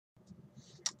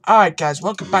Alright guys,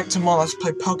 welcome back to more Let's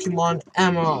Play Pokemon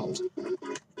Emerald.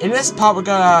 In this part we're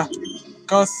gonna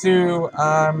go through,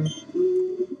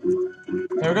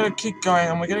 we're gonna keep going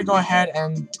and we're gonna go ahead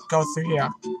and go through here.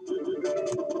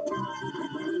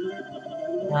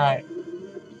 Alright.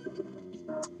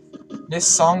 This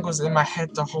song was in my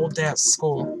head the whole day at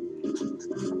school.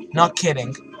 Not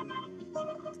kidding.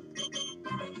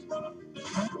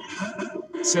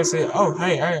 Seriously, oh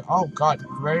hey, oh god,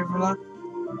 Graveler?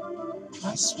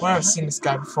 I swear I've seen this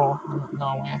guy before. I don't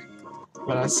know where.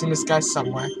 But I've seen this guy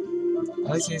somewhere.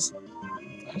 Let's use...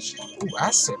 Ooh,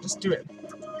 acid, let's do it.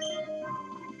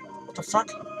 What the fuck?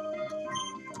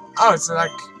 Oh, it's like...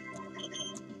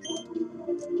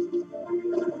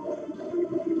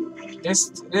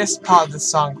 This part of the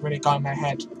song really got in my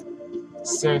head.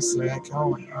 Seriously, like,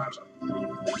 oh my god.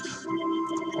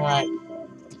 Alright.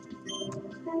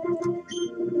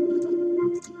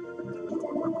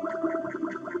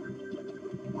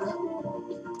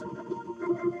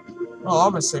 Well,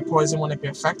 obviously poison wouldn't be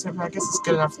effective, but I guess it's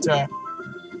good enough to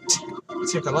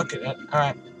take a look at it.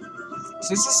 Alright. So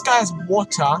this guy's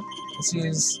water. Let's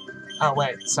use... Oh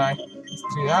wait, sorry. Let's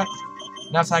do that.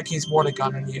 Now it's like he's water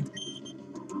gunning you.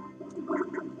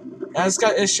 Yeah,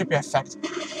 this should be effective.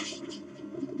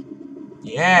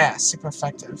 Yeah, super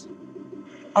effective.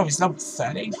 Oh, he's level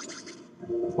 30?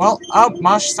 Well,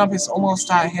 Marsh Stump is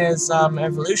almost at his,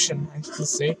 evolution, as you can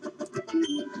see.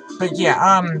 But yeah,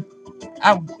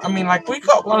 I mean, like, we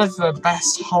got one of the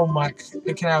best homework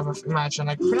you can ever imagine.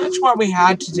 Like, pretty much what we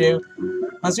had to do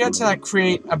was we had to, like,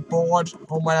 create a board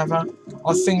or whatever,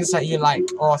 or things that you like,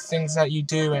 or things that you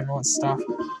do and all stuff.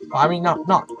 Well, I mean,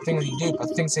 not things that you do,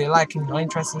 but things that you like and your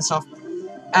interest and stuff.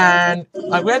 And,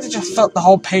 like, we had to just fill up the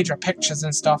whole page with pictures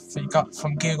and stuff that you got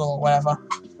from Google or whatever.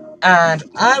 And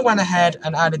I went ahead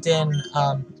and added in,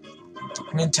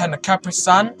 Nintendo Capri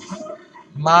Sun,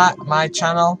 my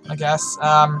channel, I guess.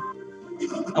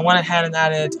 I went ahead and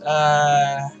added,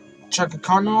 Chuck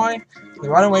Conroy, the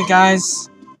Runaway Guys.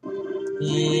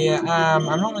 Yeah, I'm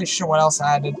not really sure what else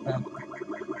I added, but...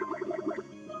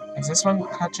 Is this one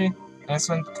catchy? This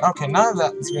one? Okay, none of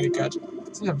that is really good.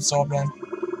 This is absorbing.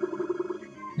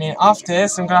 I mean, after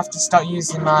this, I'm gonna have to start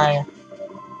using my...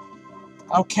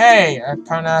 Okay,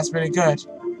 apparently that's really good.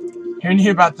 Who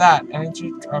knew about that?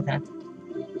 Energy? Okay.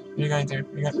 What are you gonna do?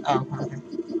 You gonna... Oh, okay.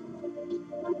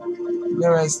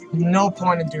 There is no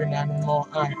point in doing that anymore.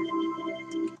 Alright.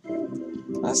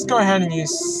 Let's go ahead and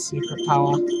use Secret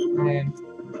Power. I mean...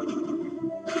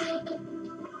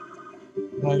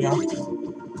 There we go.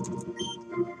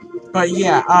 But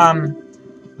yeah,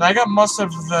 I got most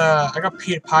of the... I got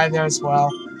Pt18 there as well.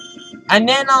 And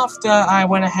then after I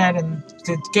went ahead and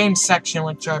did the game section,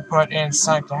 which I put in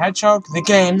Sonic the Hedgehog, the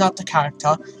game, not the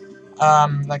character,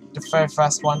 like the very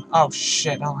first one. Oh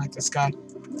shit, I don't like this guy.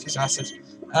 He's acid.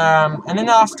 And then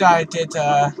after I did,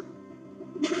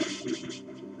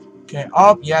 okay,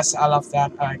 oh yes, I love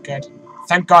that. Alright, good.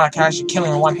 Thank God I can actually kill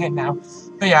him in one hit now.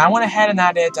 But yeah, I went ahead and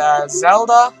added,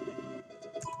 Zelda.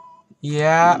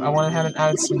 Yeah, I went ahead and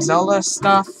added some Zelda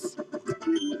stuff.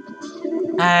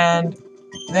 And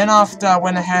then after I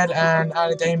went ahead and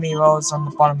added Amy Rose on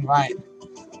the bottom right.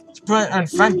 And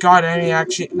thank God I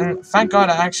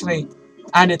actually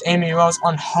added Amy Rose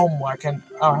on homework. And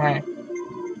oh hey,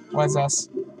 what is this?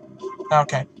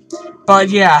 Okay, but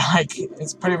yeah, like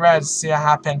it's pretty rare to see that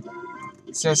happen.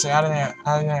 Seriously,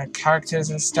 adding characters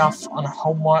and stuff on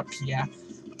homework. Yeah,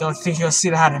 don't think you'll see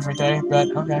that every day.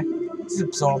 But okay, this is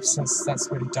absorbed since that's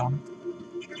really dumb.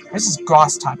 This is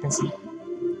grass type, isn't it?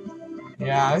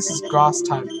 Yeah, this is grass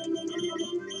type.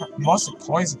 Mostly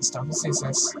poison stuff. Let's use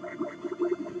this.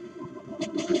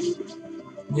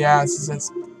 Yeah,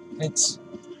 it's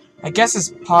I guess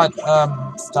it's pot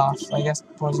stuff. I guess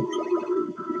poison.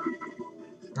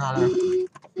 I don't know.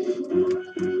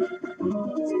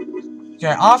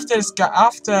 Okay, after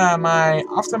my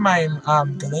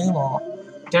Galimo,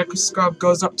 Deku Scrub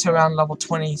goes up to around level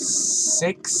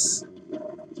 26.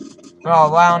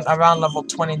 Well, around level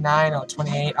 29 or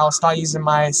 28, I'll start using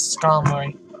my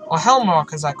Skarmory. Or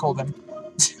Helmrock, as I call them.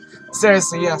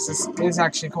 Seriously, yes, it's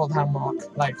actually called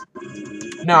Helmrock. Like,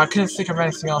 no, I couldn't think of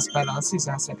anything else better. Let's use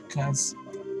Acid, because...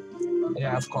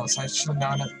 Yeah, of course, I should have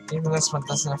known it. Even this one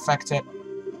doesn't affect it.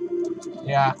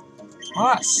 Yeah.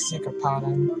 Oh, that's Secret Power,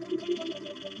 then.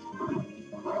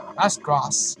 That's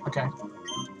Grass. Okay.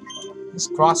 This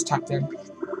Grass tapped in.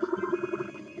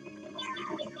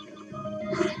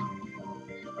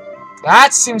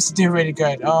 That seems to do really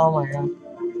good. Oh my god.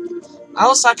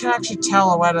 Also, I can actually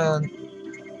tell whether...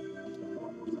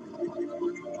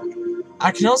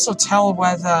 I can also tell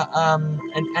whether,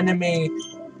 an enemy...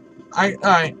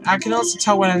 I can also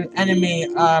tell when an enemy,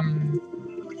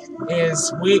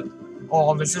 is weak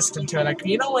or resistant to it. Like,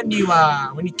 you know when you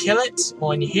kill it or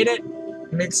when you hit it,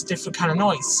 it makes a different kind of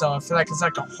noise. So I feel like it's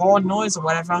like a horn noise or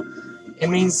whatever. It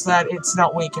means that it's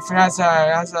not weak. If it has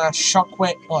a shock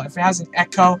wave, or if it has an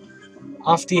echo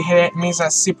after you hit it, it means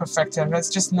that's super effective. If it's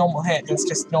just normal hit, that's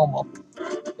just normal.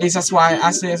 At least that's why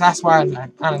I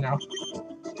learned. I don't know.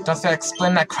 Don't think I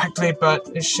explained that correctly, but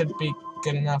it should be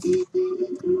good enough.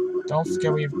 Don't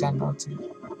forget what you've done now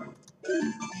too.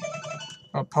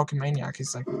 Oh, Pokemaniac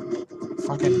is like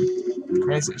fucking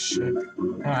crazy as shit.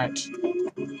 Alright.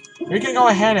 We can go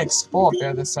ahead and explore a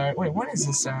bit of this area. Wait, what is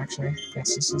this area actually?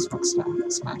 Yes, this is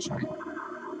Rockstar Smash, right?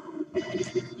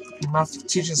 I'm gonna have to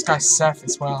teach this guy Surf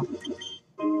as well.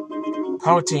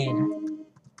 Protein.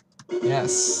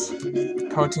 Yes.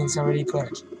 Protein's already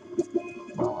good.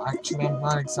 Well, actually, I'm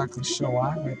not exactly sure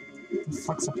why, but what the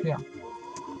fuck's up here?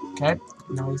 Okay,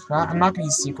 no, I'm not gonna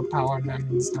use secret power, and then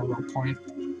there's no real point.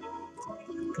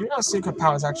 Even though secret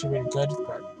power is actually really good,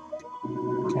 but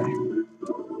okay.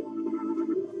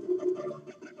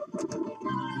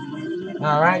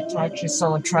 Alright, actually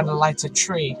someone tried to light a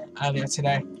tree earlier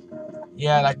today.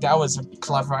 Yeah, like that was a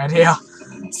clever idea.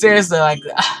 Seriously, like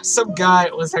some guy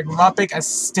was like rubbing a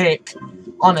stick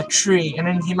on a tree, and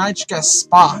then he managed to get a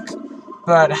spark,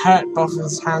 but hurt both of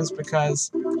his hands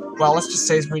because, well, let's just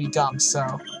say he's really dumb.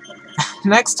 So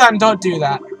next time, don't do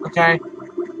that, okay?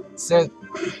 So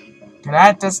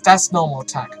that's normal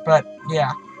attack, but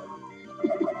yeah.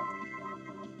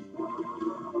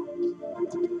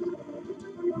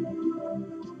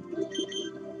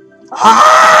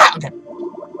 Ah! Okay.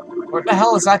 What the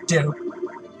hell does that do?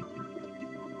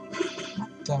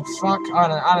 What the fuck?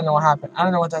 I don't know what happened. I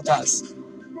don't know what that does.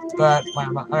 But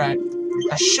whatever. Alright.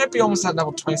 I should be almost at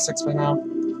level 26 by now.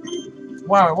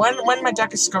 Wow, when my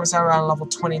deck is around level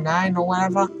 29 or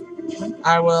whatever,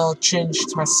 I will change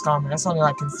to my Skarmory. That's only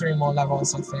like in 3 more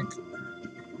levels, I think.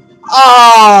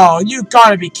 Oh, you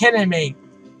gotta be kidding me!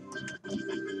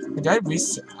 Did I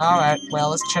reset? Alright, well,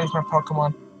 let's change my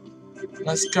Pokemon.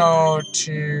 Let's go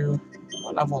to...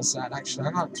 What level is that, actually?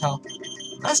 I can't tell.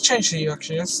 Let's change to you,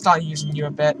 actually. Let's start using you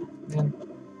a bit. And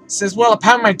it says, well,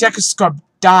 apparently my Deku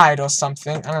died or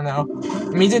something. I don't know. I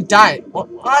mean, he did die.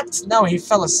 What? No, he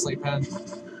fell asleep, and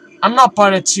I'm not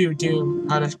bothered to do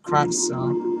other crap,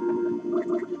 so...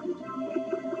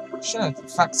 Should have, in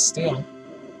fact, steal.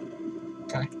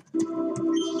 Okay.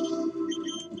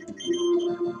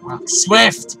 Wow.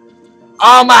 Swift!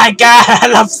 Oh my god, I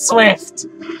love Swift!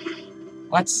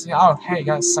 Let's see. Oh, hey, you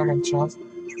got a second chance.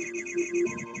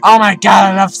 Oh my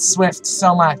god, I love Swift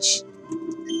so much.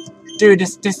 Dude,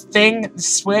 this thing,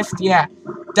 Swift, yeah.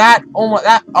 That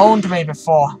owned me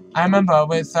before. I remember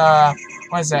with,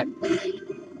 what is it?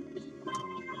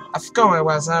 I forgot what it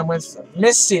was. With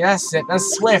Misty, that's it. That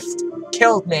Swift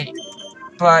killed me.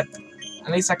 But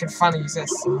at least I can finally use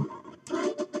this. So.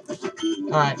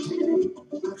 Alright.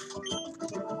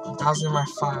 That was in my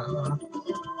file, huh?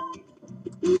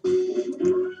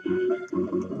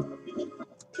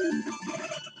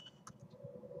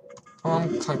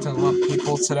 I'm collecting a lot of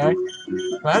people today.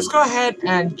 But let's go ahead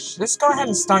and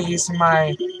start using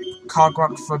my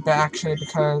Cogrock for a bit, actually,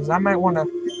 because I might want to.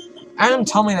 Adam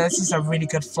told me that this is a really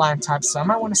good flying type, so I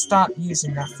might want to start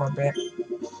using that for a bit.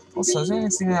 Also, is there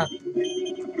anything that...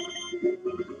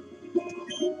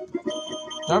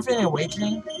 Do I have any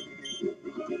awakening?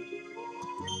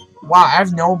 Wow, I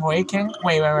have no awakening?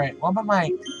 Wait. What about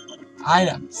my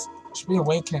items? There should be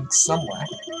awakening somewhere.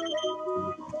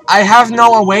 I have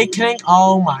no awakening?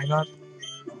 Oh my god.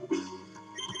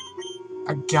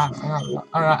 I got it.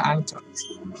 Alright, antidotes.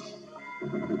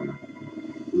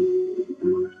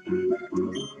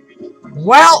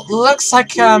 Well, looks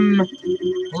like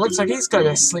he's gonna be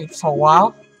asleep for a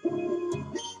while.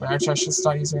 But actually, I should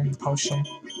start using the potion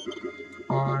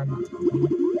on...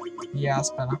 Yeah, that's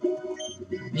better.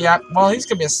 Yeah, well, he's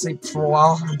gonna be asleep for a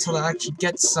while until I actually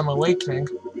get some awakening.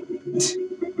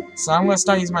 So I'm gonna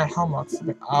start using my homework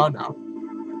for... Oh no.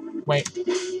 Wait.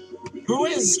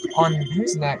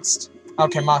 Who's next?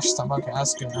 Okay, Marsh Stomp. Okay,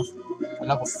 that's good enough. At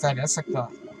level 30, that's like the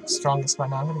strongest right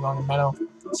now. I'm gonna go in the middle.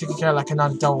 So you can get like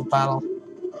another double battle.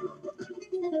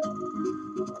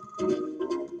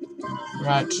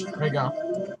 Right, here we go.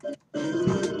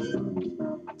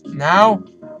 Now,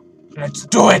 let's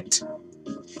do it!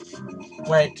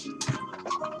 Wait.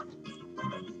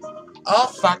 Oh,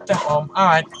 fuck the home.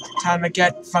 Alright, time to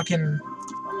get fucking...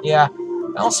 Yeah.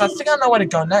 Also, I think I know where to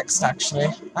go next, actually.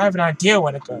 I have an idea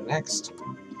where to go next.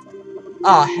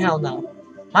 Oh, hell no.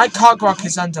 My Cogrock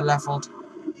is under-leveled.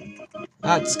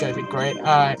 That's gonna be great.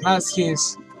 Alright, let's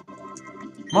use...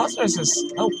 Most of this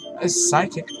is... Oh, it's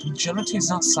psychic. Agility is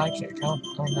not psychic. Oh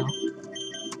no.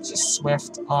 Just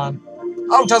Swift on...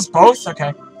 Oh, does both?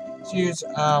 Okay. Let's use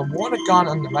water gun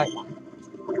on the right one.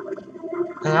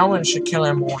 And that one should kill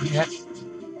him one hit.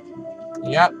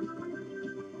 Yep.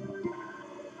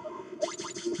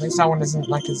 At least that one isn't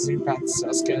like a Zubat, so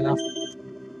that's good enough.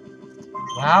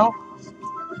 Now?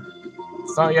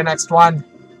 So your next one.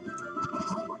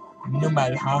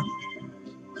 Numel, huh?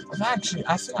 I think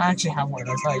I actually have one of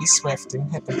those. Oh, he's Swift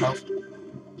and hit them both.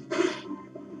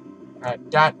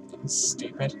 Alright, that is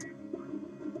stupid.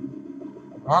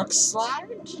 Rock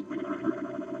slide?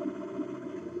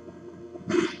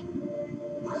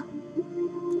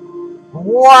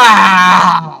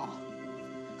 Wow!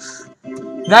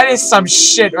 That is some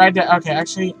shit right there. Okay,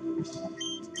 actually,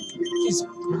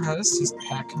 let's use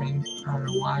Pac-Man. I don't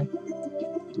know why.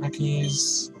 I can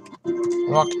use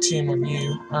Rock Tomb on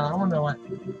you. I wonder what.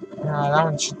 That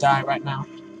one should die right now.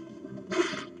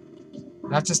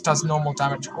 That just does normal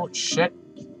damage. Oh shit.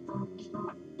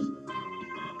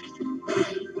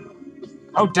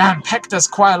 Oh damn, Peck does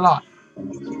quite a lot.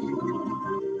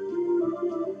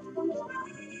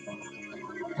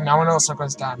 And that one also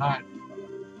goes down. Alright.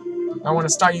 I want to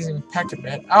start using Peck a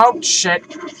bit. Oh shit.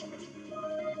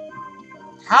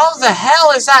 How the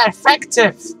hell is that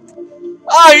effective?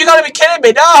 Oh, you gotta be kidding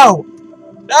me! No!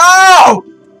 No!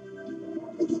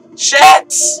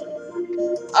 Shit!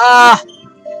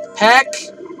 Peck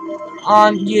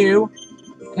on you.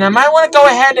 And I might want to go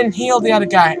ahead and heal the other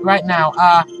guy right now.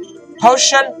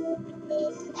 Potion.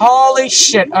 Holy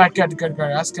shit. Alright, good.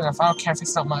 That's good enough. I don't care if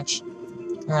it's not much.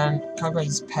 And can't go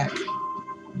use Peck.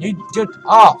 You dude.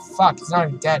 Oh, fuck. He's not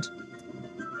even dead.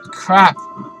 Crap.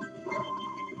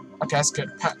 Okay, that's good.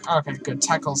 Okay, good.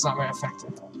 Tackle's not very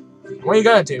effective. What are you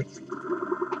gonna do?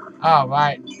 Oh,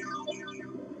 right.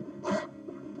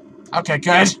 Okay,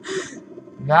 good.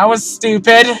 That was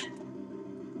stupid.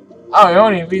 Oh, you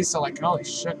only reached so like, holy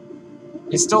shit.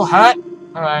 You still hurt?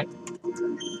 Alright.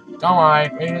 Don't worry.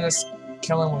 We can just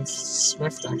kill him with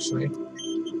Swift, actually.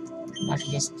 I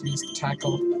can just use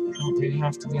Tackle. I don't really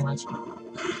have to do much.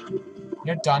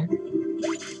 You're done.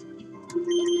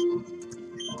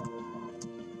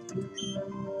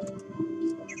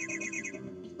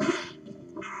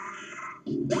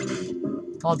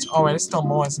 Oh wait, there's still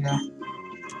more, isn't there?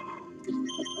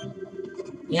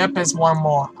 Yep, there's one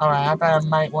more. Alright, I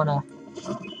might wanna...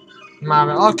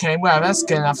 Okay, well, that's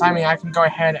good enough. I mean, I can go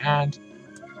ahead and...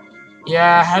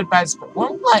 Yeah, headbands, but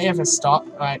when will I ever stop?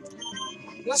 Alright.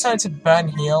 I decided to burn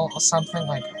heal or something,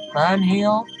 like, burn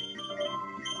heal?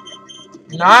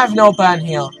 No, I have no burn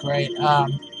heal. Great.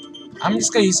 I'm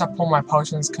just gonna use up all my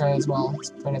potions, cause, well, it's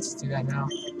better to do that now.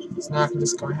 So now I can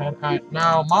just go ahead. Alright,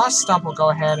 now Mars Stomp will go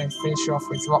ahead and finish off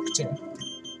with Rock Tomb.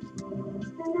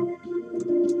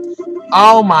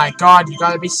 Oh my god, you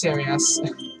gotta be serious.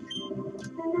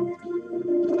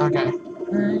 Okay.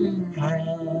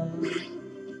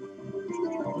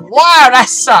 Wow, that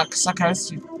sucks! Okay,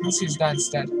 let's use that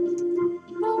instead.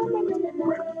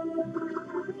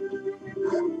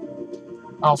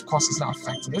 Oh, of course it's not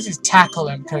effective. Let's just tackle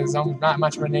him, because I'm not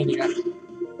much of an idiot.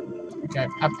 Okay,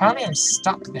 apparently I'm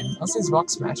stuck then. Let's use Rock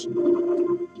Smash.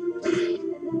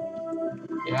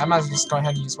 Yeah, I might as well just go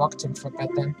ahead and use Rock Tomb for a bit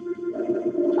then.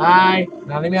 Hi!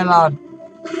 Now leave me alone.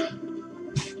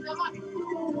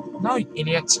 No, you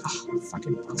idiot. Oh,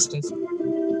 fucking bastards.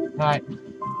 Alright.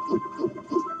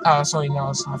 Oh, that's all he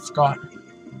knows. I forgot.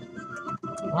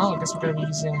 Well, I guess we're gonna be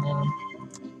using,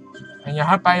 and you're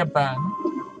hurt by a burn.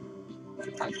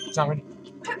 It's not really...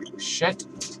 Shit.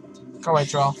 Go away,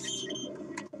 Joel.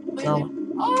 Go away.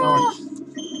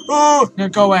 Oh! No,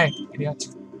 go away, idiot.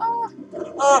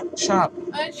 Oh, shut up.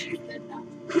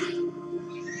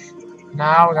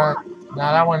 Now we're gonna...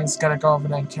 Now that one's gonna go over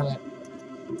there and kill it.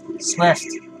 Swift.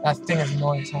 That thing is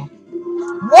annoying as hell.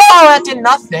 Whoa! That did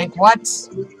nothing! What?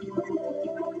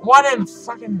 What in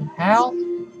fucking hell?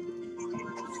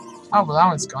 Oh, well, that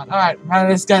one's gone. Alright, well,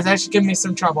 this guy's actually giving me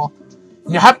some trouble.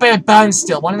 And you're happy to burn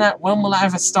still. When will that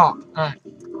ever stop? Alright.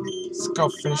 Let's go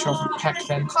finish off with Peck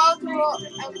then.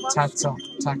 Tackle.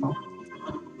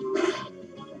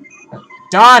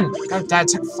 Done! God damn, it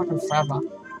took fucking forever.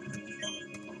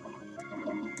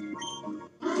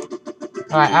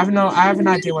 Alright, I have an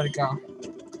idea where to go.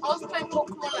 I was playing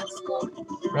Pokemon at school.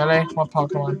 Really? What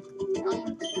Pokemon?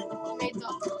 Made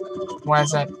up. Why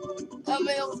is that?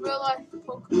 Made up real life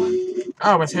Pokemon.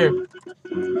 Oh, with who?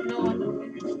 No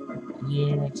one.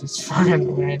 You are just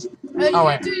fucking weird. Oh,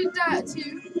 wait. you do that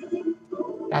too.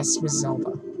 That's with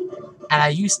Zelda. And I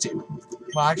used to.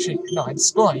 Well, actually, no, at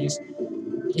school I used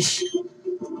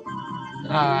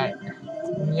Alright.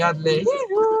 Yodley.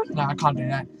 No, I can't do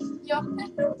that.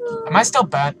 Am I still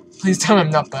burnt? Please tell me I'm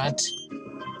not burnt.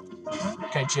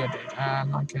 Okay, Geodude.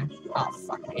 Okay. Oh,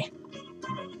 fuck me.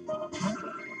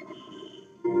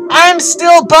 I'm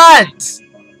still burnt!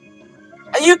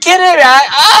 Are you kidding me?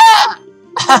 Ah!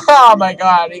 Oh my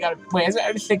god, you gotta. Wait, is there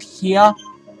anything here?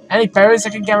 Any berries I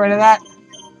can get rid of that?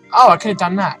 Oh, I could have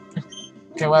done that.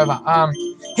 Okay, whatever.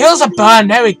 Heals a burn.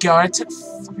 There we go. I took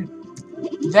fucking.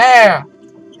 There!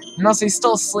 No, so he's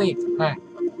still asleep. Alright.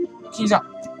 He's up.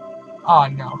 Oh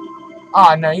no.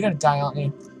 Oh no, you're gonna die, aren't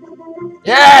you?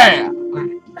 Yeah!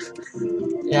 Alright.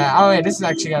 Yeah, oh wait, this is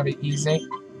actually gonna be easy.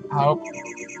 I hope.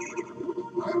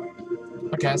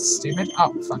 Okay, that's stupid.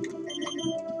 Oh, fuck.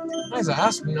 What is that?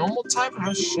 That's normal type?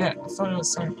 Oh shit. I thought it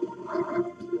was some.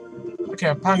 Okay,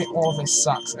 apparently all of this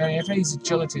sucks. I mean, if I use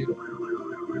agility,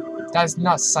 that is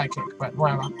not psychic, but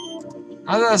whatever.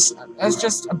 Let's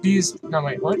just abuse. No,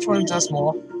 wait, which one does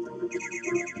more?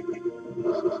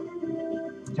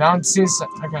 Okay, I don't see.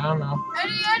 Okay, I don't know.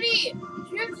 Eddy!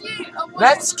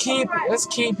 Let's keep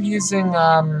using.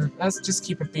 Let's just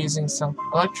keep abusing some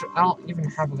I don't even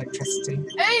have electricity.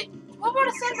 Hey, what about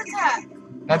a sand attack?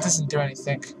 That doesn't do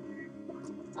anything.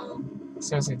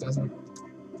 Seriously, it doesn't.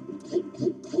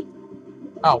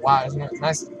 Oh wow, isn't it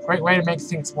nice? Great way to make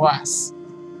things worse.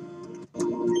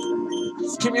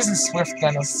 Let's keep using Swift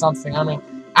then or something. I mean,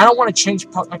 I don't want to change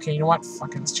okay, you know what?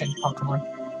 Fuck it, let's change Pokemon.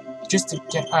 Just to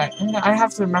get. Alright, I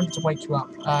have to remember to wake you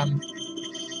up.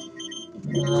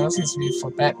 This needs to be for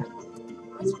a bit.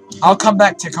 I'll come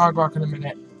back to Cardrock in a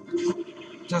minute.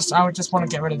 I would just want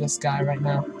to get rid of this guy right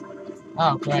now.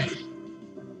 Oh, great.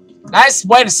 Nice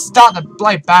way to start the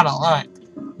blade battle. Alright.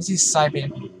 Let's use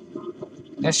Psybeam.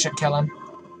 This should kill him.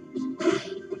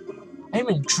 I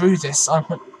even drew this on.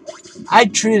 I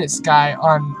drew this guy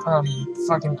on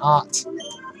fucking art.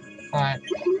 Alright.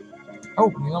 Oh,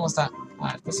 he's almost that.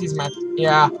 Alright, let's use my.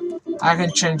 Yeah, I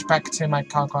can change back to my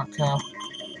Cardrock now.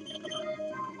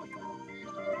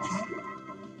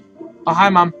 Oh, hi,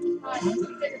 Mum.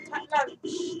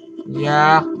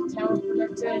 Yeah.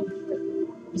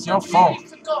 It's your fault.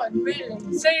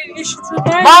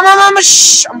 Mom,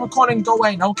 shh! I'm recording. Go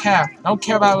away. Don't care. Don't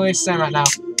care about what you're saying right now.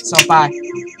 So bye. I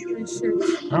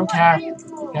don't care.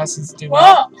 Yes, it's doing.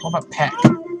 What about Peck?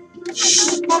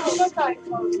 Shh.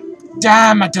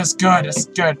 Damn, that does good. It's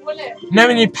good.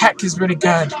 Knowing your Peck is really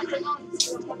good.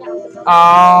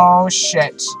 Oh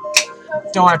shit.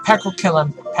 Don't worry. Peck will kill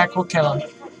him. Peck will kill him.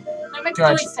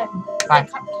 Good. Bye.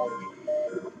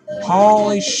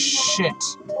 Holy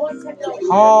shit.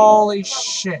 Holy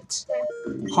shit.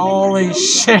 Holy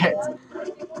shit.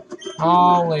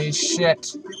 Holy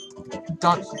shit.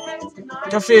 Don't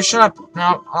fear, shut up.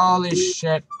 No, holy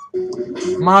shit.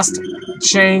 Must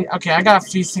change. Okay, I got a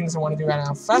few things I want to do right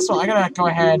now. First of all, I gotta go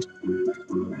ahead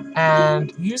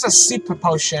and use a super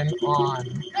potion on.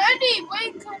 Eddy,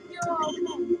 wake up your.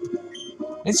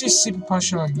 Let's use super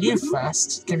potion on you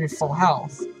first, give you full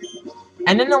health.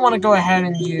 And then I want to go ahead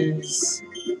and use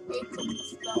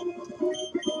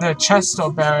the Chesto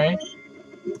Berry.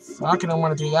 Fuck, I don't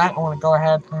want to do that. I want to go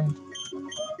ahead and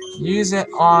use it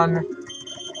on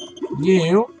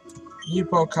you. You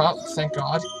broke up, thank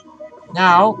God.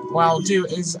 Now, what I'll do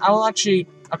is I'll actually.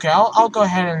 Okay, I'll go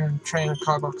ahead and train a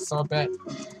Cardrock for a bit.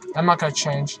 I'm not gonna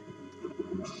change.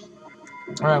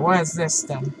 Alright, what is this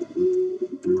then?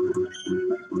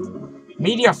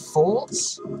 Media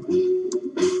Falls? Where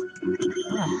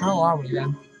the hell are we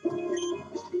then?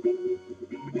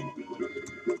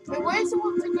 Wait, where's the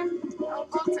one to go? I'll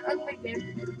go to ugly game.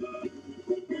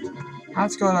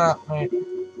 Let's go to. Wait.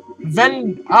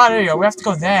 Ah, there you go. We have to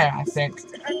go there, I think.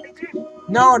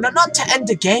 No, not to end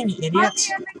the game, you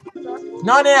idiot.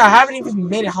 No, I haven't even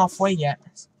made it halfway yet.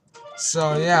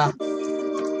 So, yeah.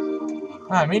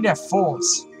 Alright, Media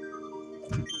Falls.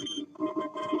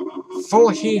 Full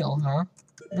heal, huh?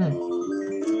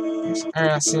 This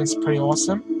area seems pretty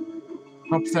awesome.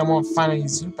 Hope they won't find any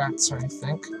Zubats or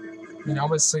anything. I mean,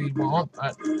 obviously you won't,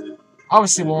 but...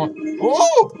 Obviously won't...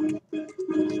 Oh!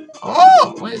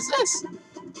 Oh! What is this?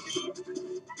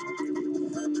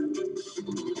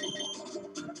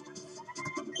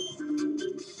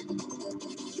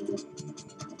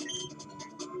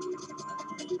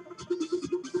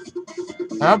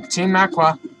 Oh, Team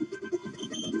Aqua.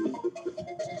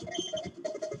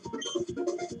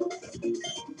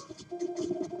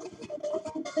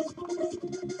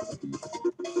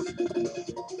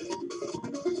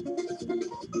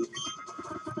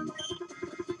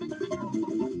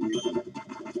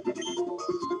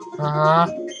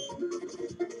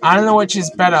 I don't know which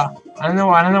is better. I don't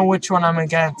know which one I'm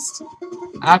against.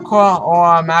 Aqua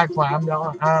or Magma. I don't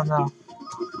know. I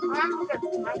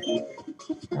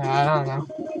don't know.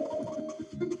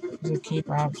 Does it keep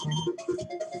option?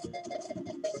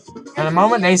 At the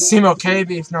moment, they seem okay,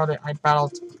 even though I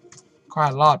battled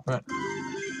quite a lot, but...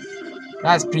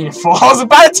 That's beautiful. I was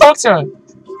about to talk to him!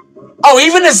 Oh,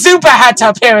 even the Zubat had to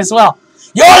appear as well!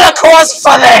 You're the cause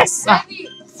for this!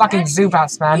 Fucking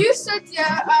Zubats, man. You said,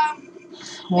 yeah,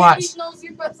 What? maybe no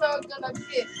Zubats are gonna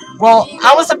appear. Well,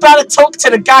 I was about to talk to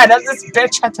the guy. That this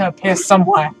bitch had to appear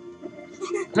somewhere. I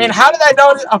mean, how did I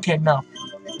know this? Okay, no.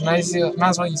 Might as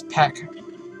well use Peck.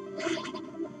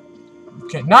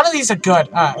 Okay, none of these are good.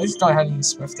 Alright, let's go ahead and use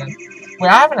Swift then. Wait,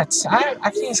 I haven't I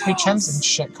can use HMs and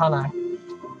shit, can't I?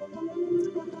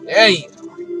 Hey!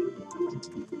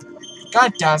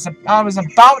 God damn, I was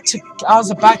about to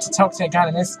talk to the guy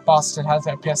and this bastard had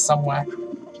to appear somewhere.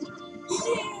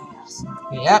 Yes.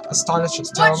 Yep, Astonish is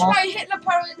terrible. Watch my Hitler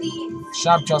parody.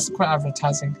 Shut up, just quit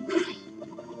advertising.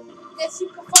 They're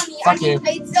super funny. Fuck you.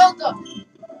 Hey, Zelda.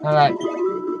 Alright.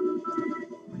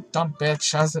 Dumb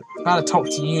bitch, I was about to talk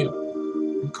to you.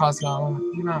 Because now,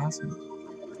 you know,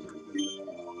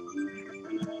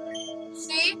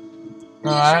 See?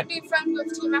 alright. You should be friends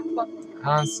with Team Aqua.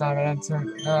 I'm sorry, what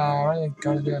are you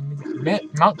gonna do?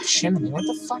 Mount Chimney, what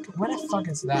the fuck? Where the fuck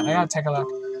is that? I gotta take a look.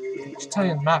 I should tell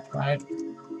you the map, right?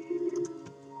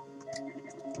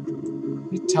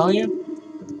 Did it tell you?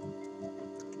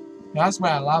 Yeah, that's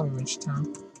where Lava Ridge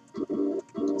Town.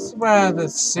 This is where the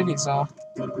cities are.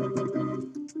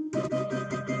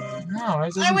 No,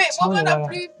 it doesn't Wait, tell what you about that where.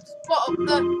 blue spot up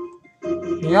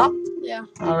there? Yeah? Yeah.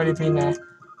 I've already been there.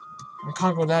 I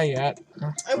can't go there yet.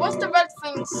 Hey, what's the red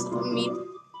things mean?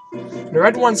 The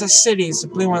red ones are cities, the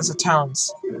blue ones are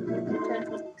towns. Okay.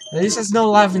 At least there's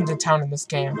no lavender town in this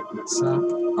game.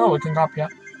 So, oh, we can go up here.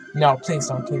 No, please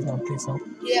don't, please don't, please don't.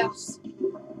 Yes.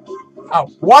 Oh,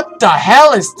 what the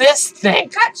hell is this thing?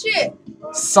 Catch it!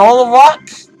 Solar Rock?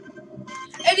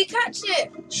 Eddie, catch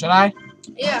it! Should I?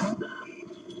 Yeah.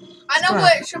 I know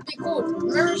what it should be called.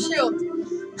 Mirror Shield.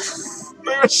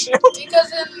 Mirror Shield?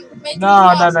 Because in Major No,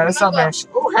 Class, that's not remember? Mirror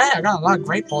Shield. Oh, hey, I got a lot of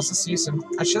Great Balls. Let's use them.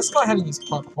 I should just go ahead and use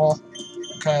Pokeball.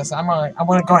 Because I want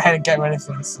to go ahead and get rid of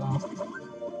things, so...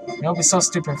 It'll be so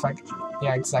stupid if I...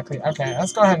 Yeah, exactly. Okay,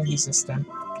 let's go ahead and use this then.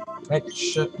 Wait,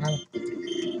 shit, man.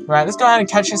 Right, let's go ahead and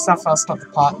catch this stuff. I'll stop the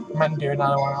pot. I might do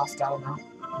another one after, I don't know.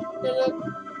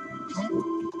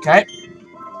 Okay.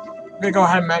 I'm gonna go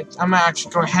ahead and I might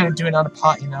actually go ahead and do another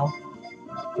part, you know.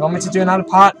 You want me to do another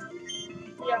part?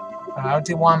 Yeah. I'll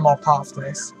do one more part after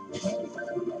this. 2.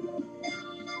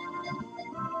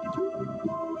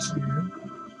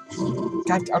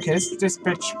 God, okay, this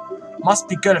bitch must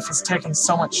be good if it's taking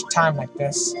so much time like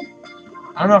this.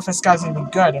 I don't know if this guy's even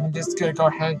good. I'm just gonna go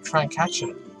ahead and try and catch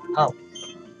it. Oh.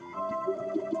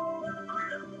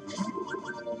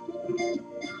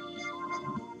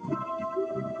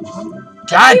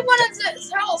 God!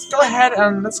 Its house. Go ahead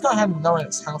and let's go ahead and lower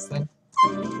its house then.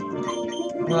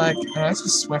 Like, let's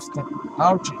just Swift it.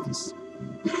 Oh Jesus!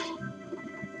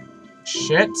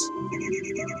 Shit!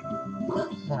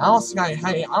 I don't think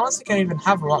I even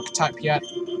have a rock type yet.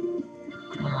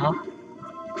 I don't know.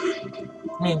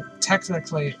 I mean,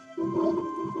 technically,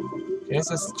 okay,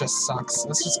 this just sucks.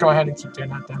 Let's just go ahead and keep doing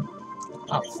that then.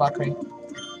 Oh fuck me!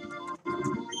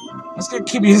 Let's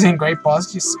keep using Great Balls.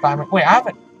 Keep spamming. Wait, I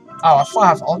haven't. Oh, I thought I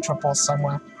have Ultra Balls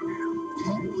somewhere.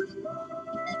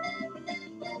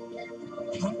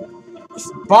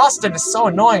 This bastard is so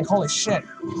annoying. Holy shit!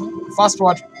 Fast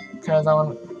forward, because I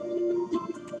want.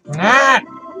 Nah!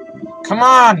 Come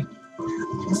on!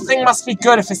 This thing must be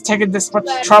good if it's taking this much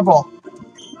trouble.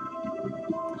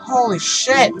 Holy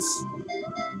shit!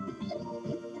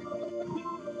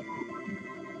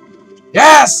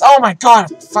 Yes! Oh my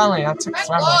god! Finally, that took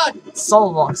forever.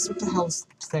 Soul Rocks. What the hell this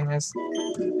thing is?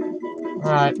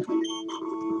 Alright.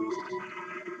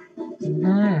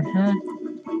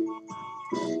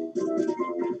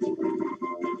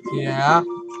 Yeah.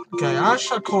 Okay, I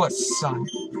should call it Sun.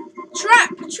 Trap!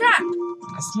 It's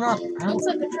not. Looks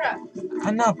like a trap.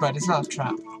 I know, but it's not a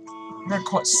trap. I'm gonna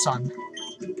call it Sun.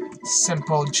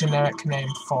 Simple, generic name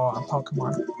for a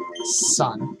Pokemon.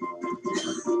 Sun.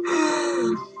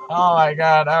 Oh my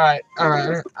god, alright.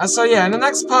 So yeah, in the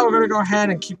next part we're gonna go ahead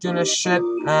and keep doing this shit.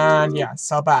 And yeah,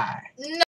 so bye.